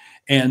post,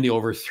 and the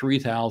over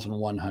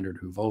 3,100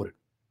 who voted.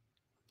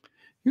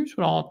 Here's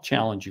what I'll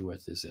challenge you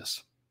with is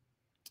this.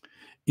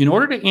 In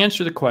order to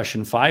answer the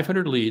question,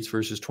 500 leads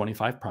versus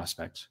 25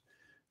 prospects,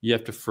 you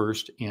have to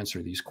first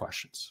answer these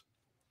questions.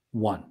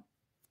 One,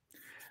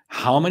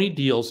 How many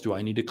deals do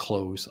I need to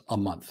close a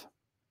month?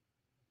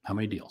 How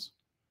many deals?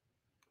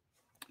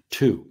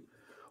 2,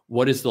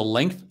 what is the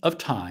length of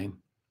time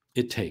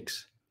it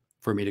takes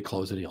for me to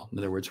close a deal? In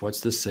other words,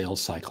 what's the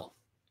sales cycle?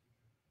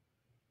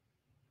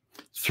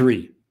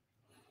 3,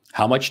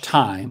 how much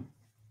time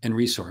and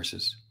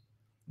resources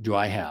do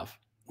I have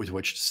with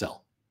which to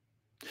sell?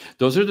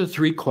 Those are the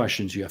 3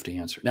 questions you have to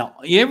answer. Now,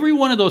 every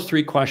one of those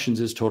 3 questions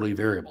is totally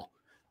variable.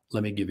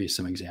 Let me give you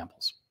some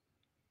examples.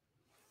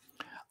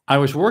 I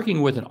was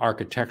working with an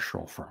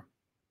architectural firm,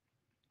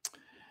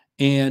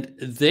 and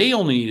they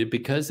only needed,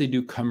 because they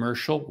do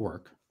commercial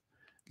work,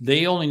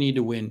 they only need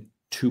to win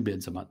 2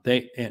 bids a month.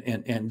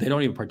 And they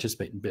don't even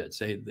participate in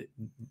bids.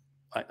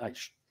 I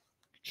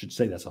should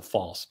say that's a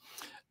false.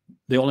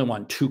 They only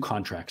want 2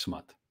 contracts a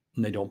month,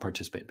 and they don't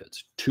participate in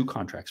bids. 2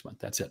 contracts a month.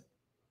 That's it.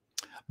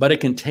 But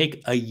it can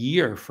take a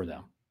year for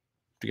them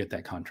to get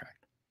that contract.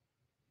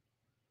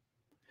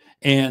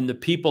 And the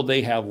people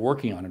they have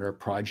working on it are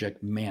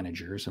project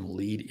managers and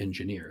lead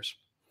engineers.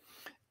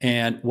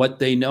 And what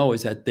they know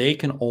is that they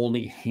can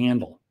only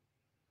handle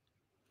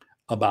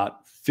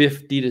about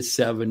 50 to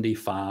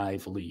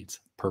 75 leads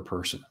per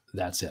person.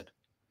 That's it.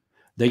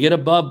 They get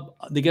above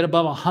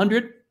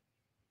 100,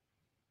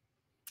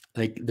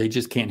 they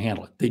just can't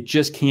handle it. They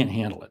just can't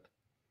handle it.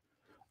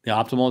 The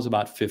optimal is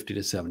about 50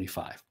 to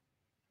 75.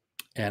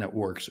 And it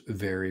works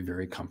very,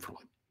 very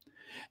comfortably.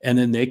 And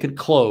then they could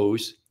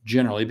close,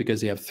 generally, because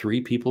they have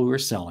 3 people who are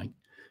selling.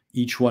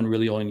 Each one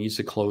really only needs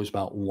to close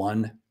about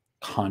 1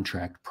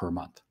 contract per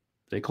month.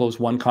 They close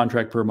 1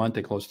 contract per month,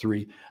 they close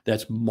 3.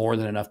 That's more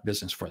than enough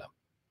business for them.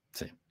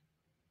 See?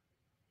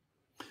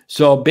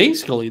 So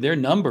basically, their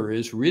number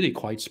is really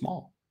quite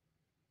small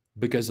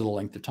because of the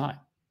length of time.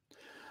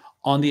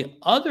 On the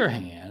other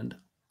hand,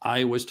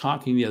 I was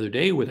talking the other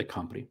day with a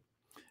company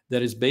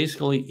that is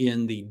basically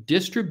in the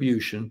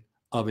distribution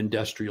of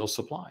industrial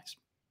supplies.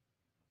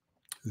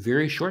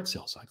 Very short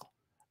sales cycle,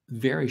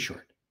 very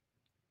short.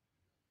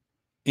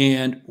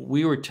 And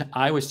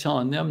I was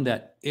telling them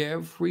that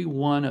every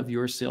one of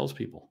your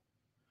salespeople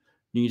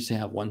needs to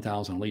have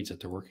 1,000 leads that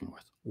they're working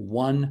with.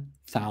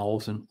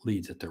 1,000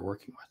 leads that they're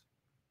working with.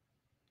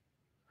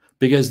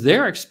 Because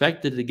they're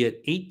expected to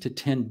get 8 to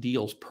 10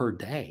 deals per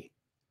day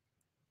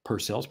per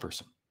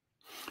salesperson.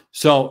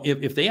 So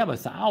if they have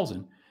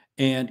 1,000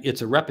 and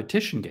it's a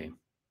repetition game,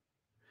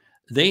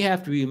 they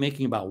have to be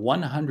making about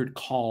 100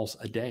 calls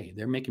a day.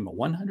 They're making about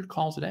 100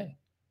 calls a day.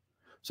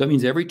 So that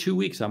means every 2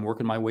 weeks, I'm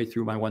working my way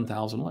through my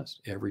 1,000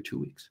 list every 2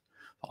 weeks.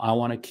 I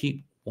want to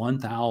keep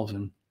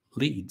 1,000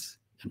 leads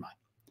in mind.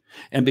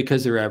 And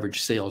because their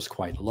average sale is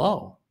quite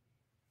low,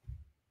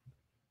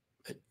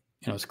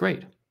 it's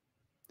great.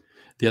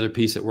 The other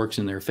piece that works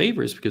in their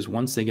favor is because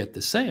once they get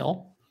the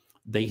sale,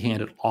 they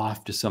hand it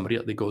off to somebody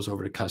else that goes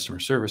over to customer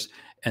service,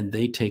 and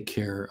they take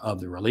care of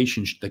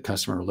the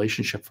customer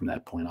relationship from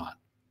that point on.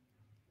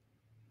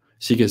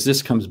 See, because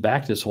this comes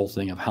back to this whole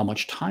thing of how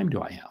much time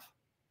do I have?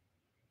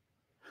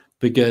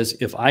 Because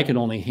if I can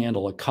only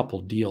handle a couple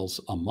deals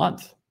a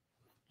month,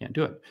 I can't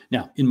do it.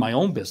 Now, in my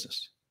own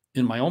business,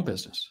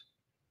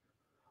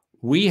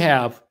 we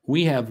have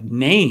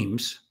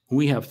names,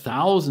 we have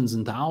thousands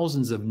and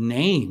thousands of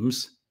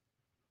names,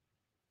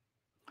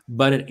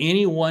 but at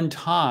any one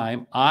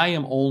time,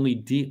 I'm only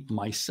dealing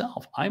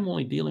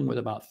with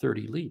about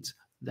 30 leads.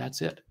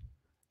 That's it.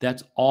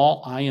 That's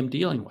all I am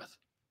dealing with.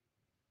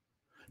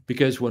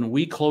 Because when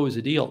we close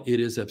a deal, it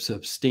is of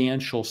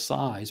substantial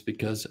size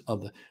because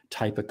of the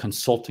type of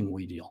consulting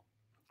we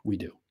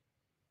do,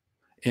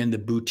 and the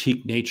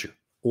boutique nature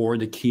or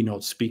the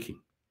keynote speaking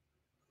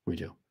we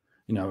do.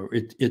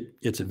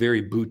 It's a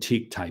very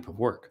boutique type of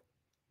work.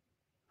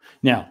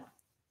 Now,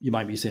 you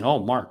might be saying,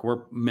 "Oh, Mark,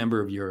 we're a member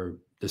of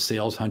the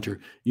Sales Hunter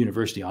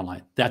University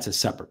online." That's a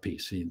separate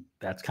piece. See,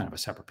 that's kind of a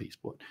separate piece.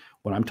 But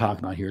what I'm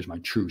talking about here is my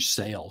true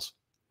sales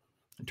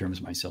in terms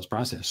of my sales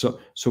process.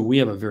 So we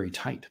have a very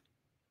tight.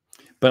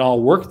 But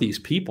I'll work these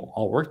people.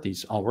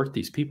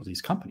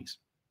 These companies,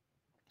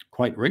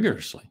 quite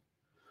rigorously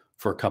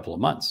for a couple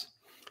of months,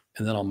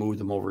 and then I'll move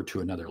them over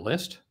to another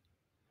list.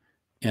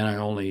 And I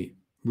only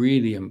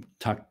really am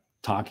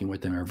talking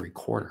with them every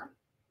quarter,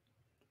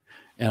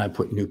 and I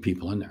put new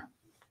people in there.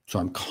 So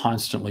I'm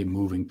constantly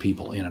moving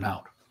people in and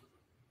out.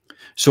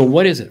 So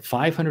what is it?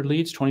 500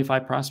 leads,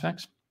 25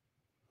 prospects?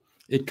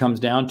 It comes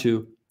down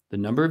to the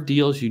number of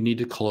deals you need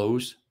to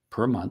close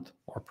per month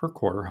or per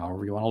quarter,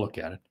 however you want to look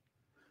at it.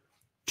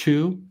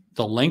 2,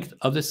 the length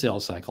of the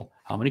sales cycle.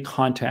 How many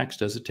contacts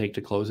does it take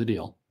to close a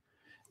deal?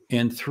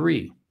 And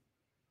 3,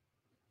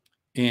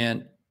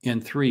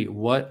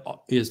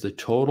 what is the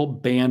total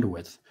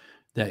bandwidth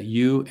that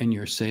you and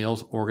your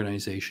sales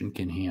organization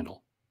can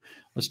handle?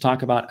 Let's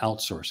talk about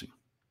outsourcing.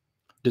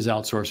 Does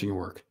outsourcing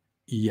work?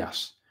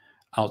 Yes.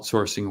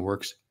 Outsourcing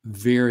works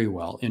very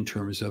well in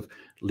terms of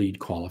lead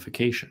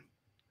qualification.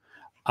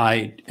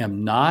 I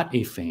am not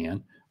a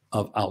fan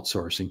of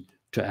outsourcing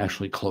to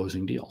actually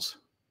closing deals,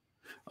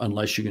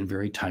 unless you can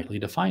very tightly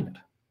define it.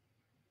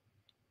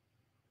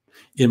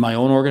 In my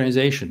own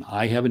organization,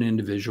 I have an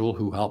individual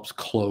who helps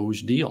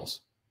close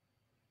deals.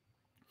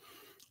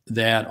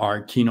 that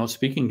are keynote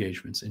speaking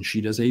engagements, and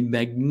she does a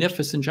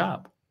magnificent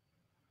job.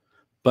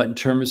 But in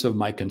terms of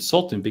my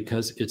consultant,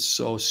 because it's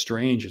so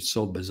strange, it's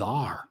so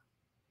bizarre,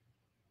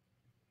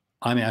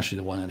 I'm actually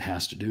the one that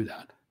has to do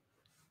that.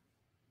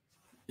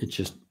 It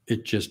just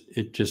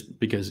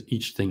because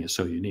each thing is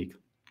so unique.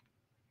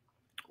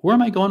 Where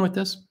am I going with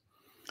this?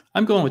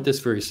 I'm going with this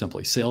very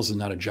simply. Sales is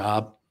not a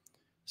job.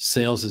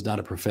 Sales is not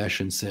a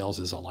profession. Sales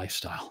is a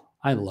lifestyle.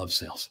 I love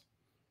sales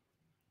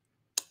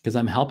because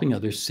I'm helping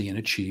others see and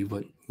achieve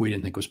what we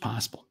didn't think was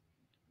possible.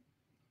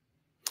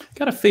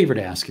 Got a favor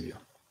to ask of you.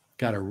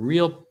 Got a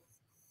real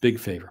big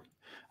favor.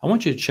 I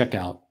want you to check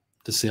out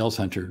the Sales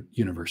Hunter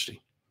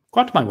University.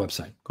 Go out to my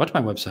website. Go out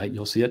to my website.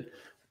 You'll see it.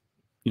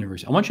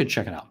 University. I want you to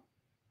check it out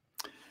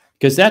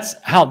because that's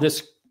how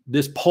this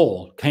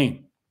poll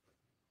came.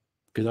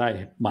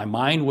 Because my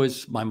mind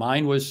was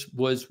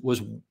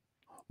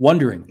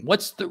wondering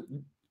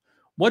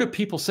what do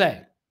people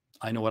say?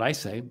 I know what I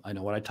say. I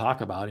know what I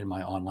talk about in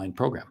my online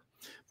program.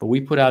 But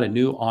we put out a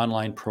new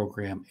online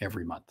program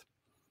every month.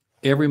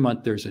 Every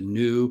month there's a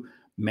new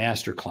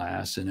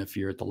masterclass. And if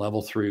you're at the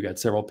level 3, we've got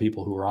several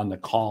people who are on the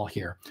call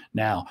here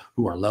now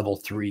who are level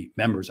 3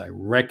 members. I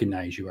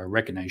recognize you. I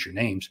recognize your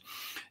names.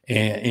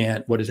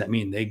 And what does that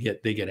mean? They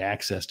get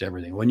access to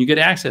everything. When you get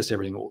access to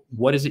everything,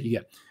 what is it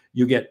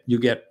you get? You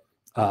get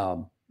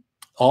all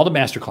the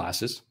master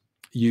classes.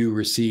 You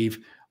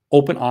receive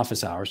open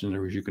office hours. In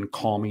other words, you can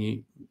call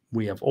me.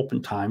 We have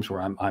open times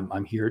where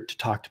I'm here to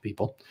talk to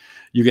people.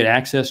 You get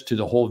access to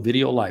the whole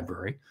video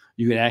library.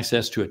 You get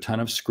access to a ton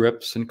of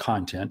scripts and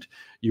content.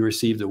 You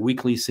receive the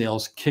weekly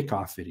sales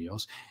kickoff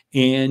videos,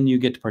 and you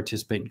get to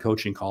participate in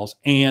coaching calls.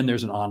 And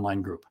there's an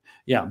online group.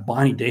 Yeah,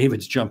 Bonnie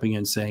David's jumping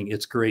in saying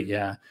it's great.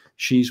 Yeah,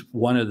 she's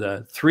one of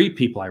the 3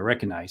 people I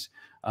recognize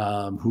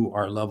who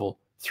are level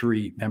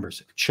 3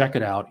 members. Check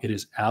it out. It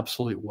is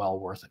absolutely well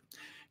worth it.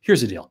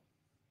 Here's the deal.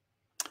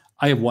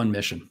 I have one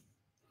mission.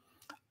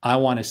 I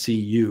want to see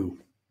you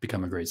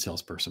become a great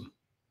salesperson.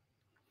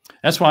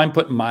 That's why I'm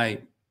putting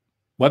my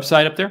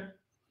website up there.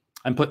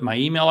 I'm putting my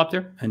email up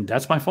there, and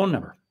that's my phone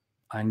number.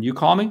 And you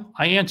call me,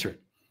 I answer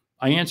it.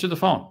 I answer the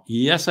phone.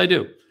 Yes, I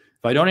do.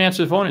 If I don't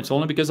answer the phone, it's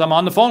only because I'm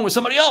on the phone with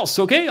somebody else.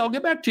 Okay, I'll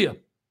get back to you.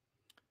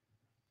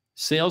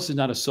 Sales is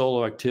not a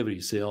solo activity.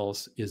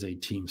 Sales is a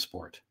team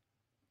sport.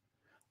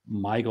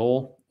 My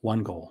goal,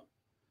 one goal,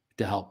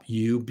 to help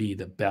you be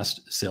the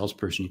best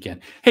salesperson you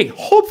can. Hey,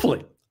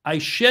 hopefully I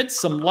shed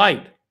some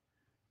light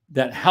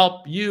that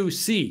help you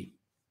see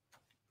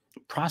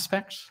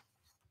prospects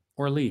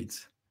or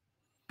leads.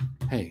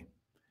 Hey,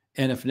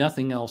 and if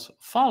nothing else,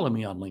 follow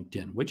me on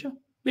LinkedIn, would you?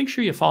 Make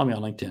sure you follow me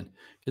on LinkedIn.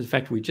 Because in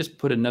fact, we just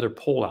put another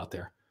poll out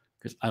there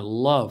because I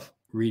love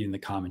reading the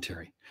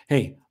commentary.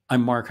 Hey,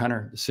 I'm Mark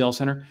Hunter, the Sales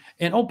Center.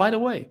 And oh, by the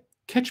way,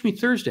 catch me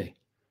Thursday.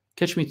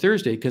 Catch me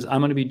Thursday because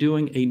I'm going to be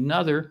doing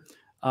another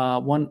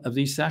one of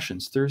these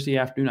sessions Thursday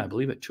afternoon, I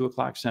believe at 2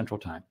 o'clock Central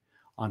Time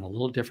on a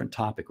little different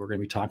topic. We're going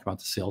to be talking about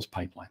the sales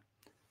pipeline.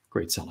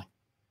 Great selling.